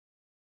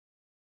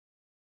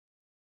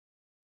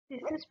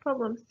This is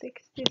problem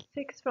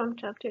 66 from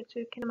chapter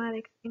 2,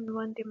 Kinematics in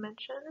one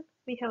dimension.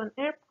 We have an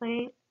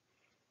airplane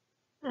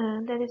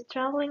that is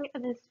traveling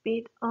at a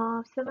speed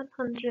of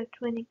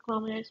 720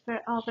 kilometers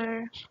per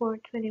hour for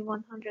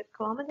 2100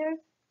 kilometers.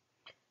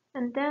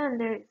 And then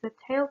there is a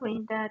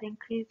tailwind that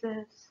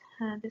increases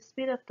the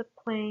speed of the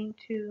plane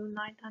to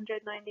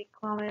 990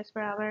 kilometers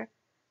per hour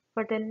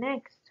for the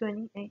next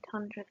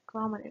 2800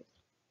 kilometers.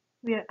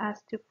 We are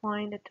asked to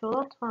find the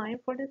total time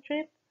for the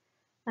trip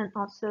and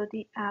also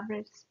the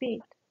average speed.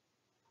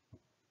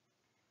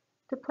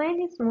 The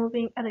plane is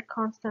moving at a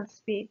constant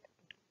speed,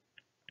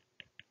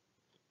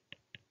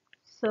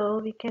 so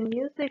we can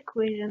use the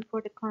equation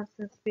for the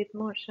constant speed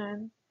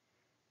motion,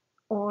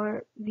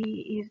 or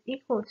v is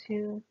equal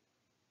to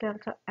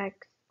delta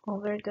x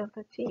over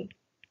delta t.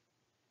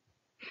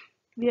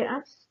 We are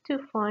asked to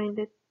find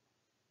the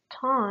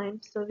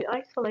time, so we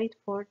isolate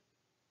for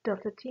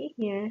delta t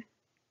here.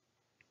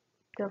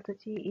 Delta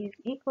t is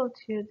equal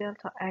to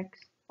delta x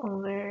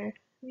over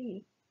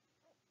v.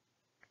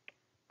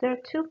 There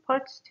are two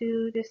parts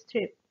to this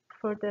trip.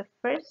 For the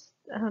first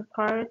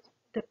part,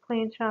 the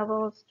plane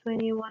travels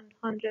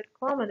 2100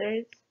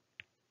 kilometers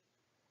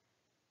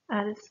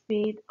at a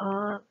speed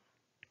of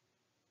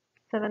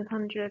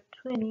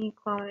 720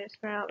 kilometers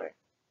per hour.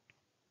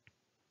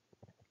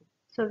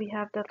 So we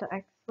have delta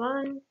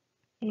x1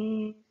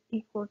 is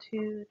equal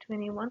to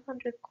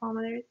 2100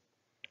 kilometers.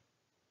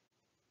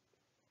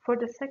 For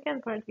the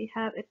second part, we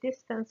have a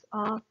distance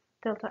of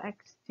delta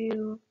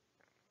x2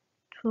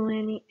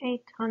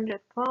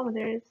 2800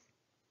 kilometers,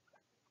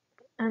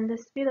 and the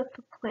speed of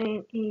the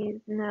plane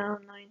is now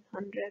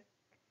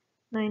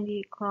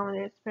 990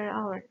 kilometers per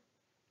hour.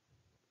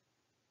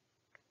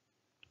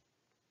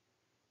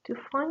 To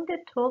find the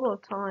total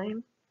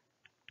time,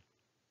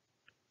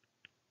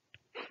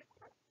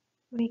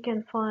 we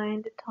can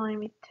find the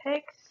time it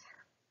takes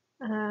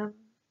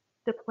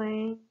the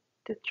plane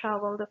to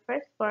travel the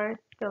first part,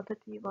 delta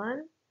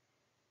t1,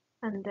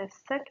 and the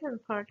second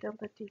part,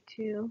 delta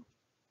t2,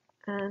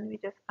 and we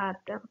just add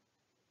them.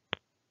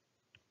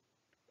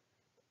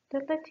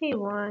 Delta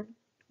t1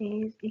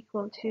 is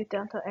equal to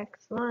delta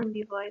x1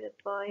 divided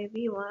by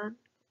v1,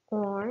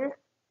 or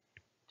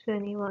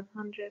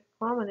 2100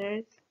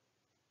 kilometers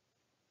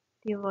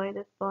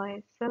divided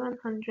by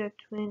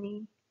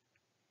 720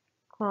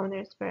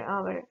 kilometers per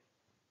hour,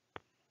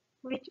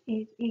 which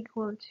is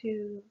equal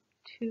to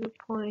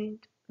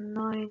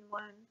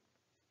 2.91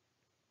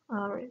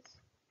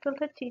 hours.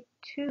 Delta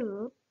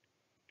t2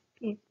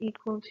 is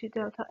equal to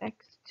delta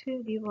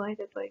x2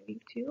 divided by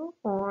v2,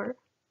 or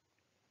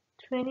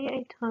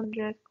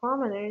 2800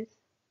 kilometers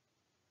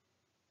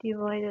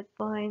divided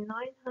by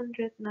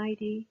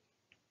 990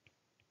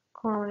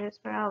 kilometers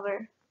per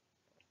hour,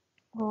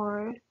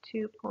 or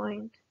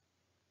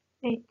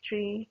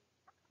 2.83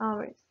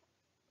 hours.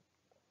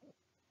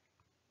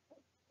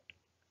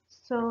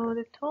 So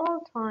the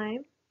total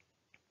time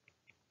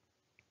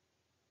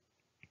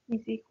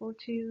is equal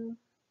to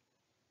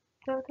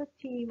delta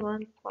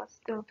t1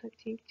 plus delta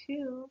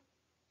t2,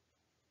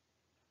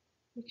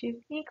 which is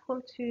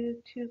equal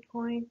to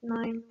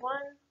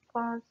 2.91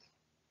 plus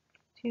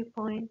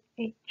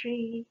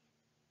 2.83,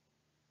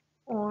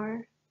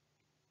 or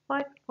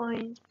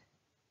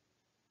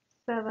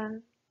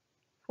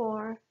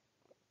 5.74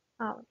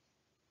 hours.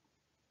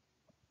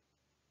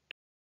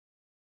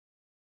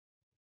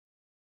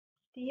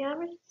 The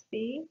average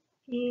speed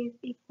is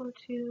equal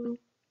to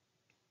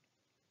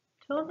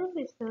total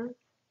distance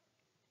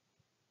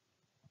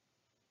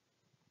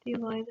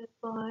divided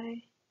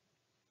by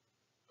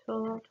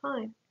total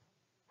time.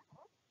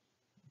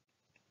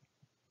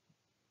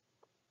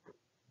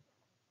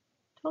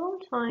 Total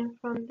time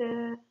from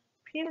the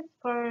previous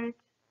part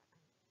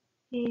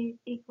is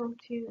equal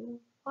to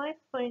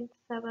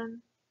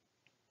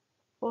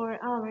 5.74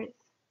 hours,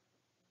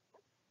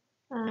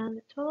 and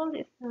the total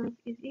distance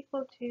is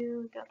equal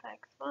to delta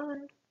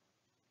x1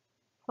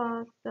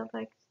 plus delta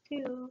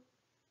x2,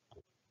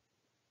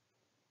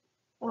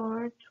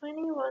 or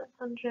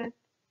 2100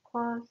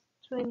 plus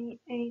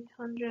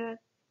 2800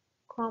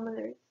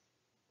 kilometers,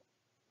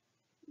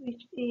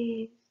 which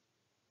is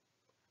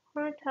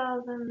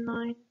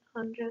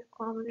 4,900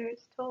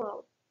 kilometers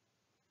total.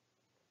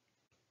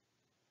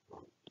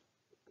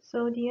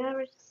 So the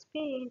average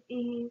speed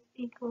is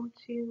equal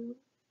to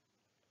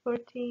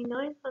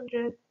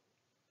 4,900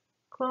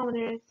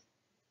 kilometers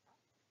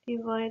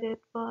divided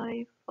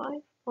by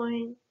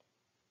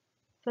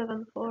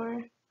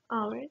 5.74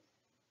 hours,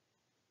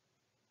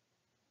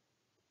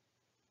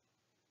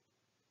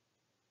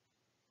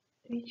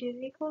 which is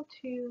equal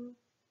to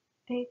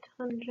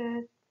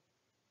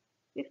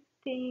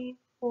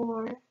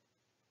 854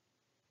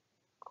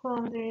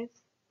 kilometers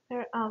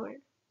per hour.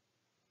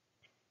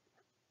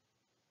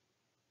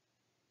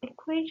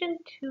 Equation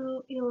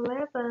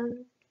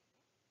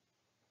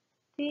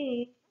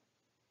 211D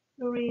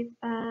reads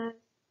as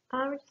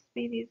average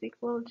speed is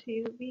equal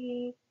to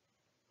v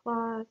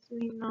plus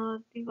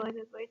v0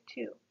 divided by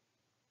 2.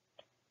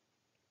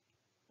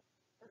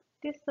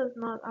 This does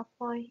not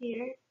apply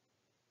here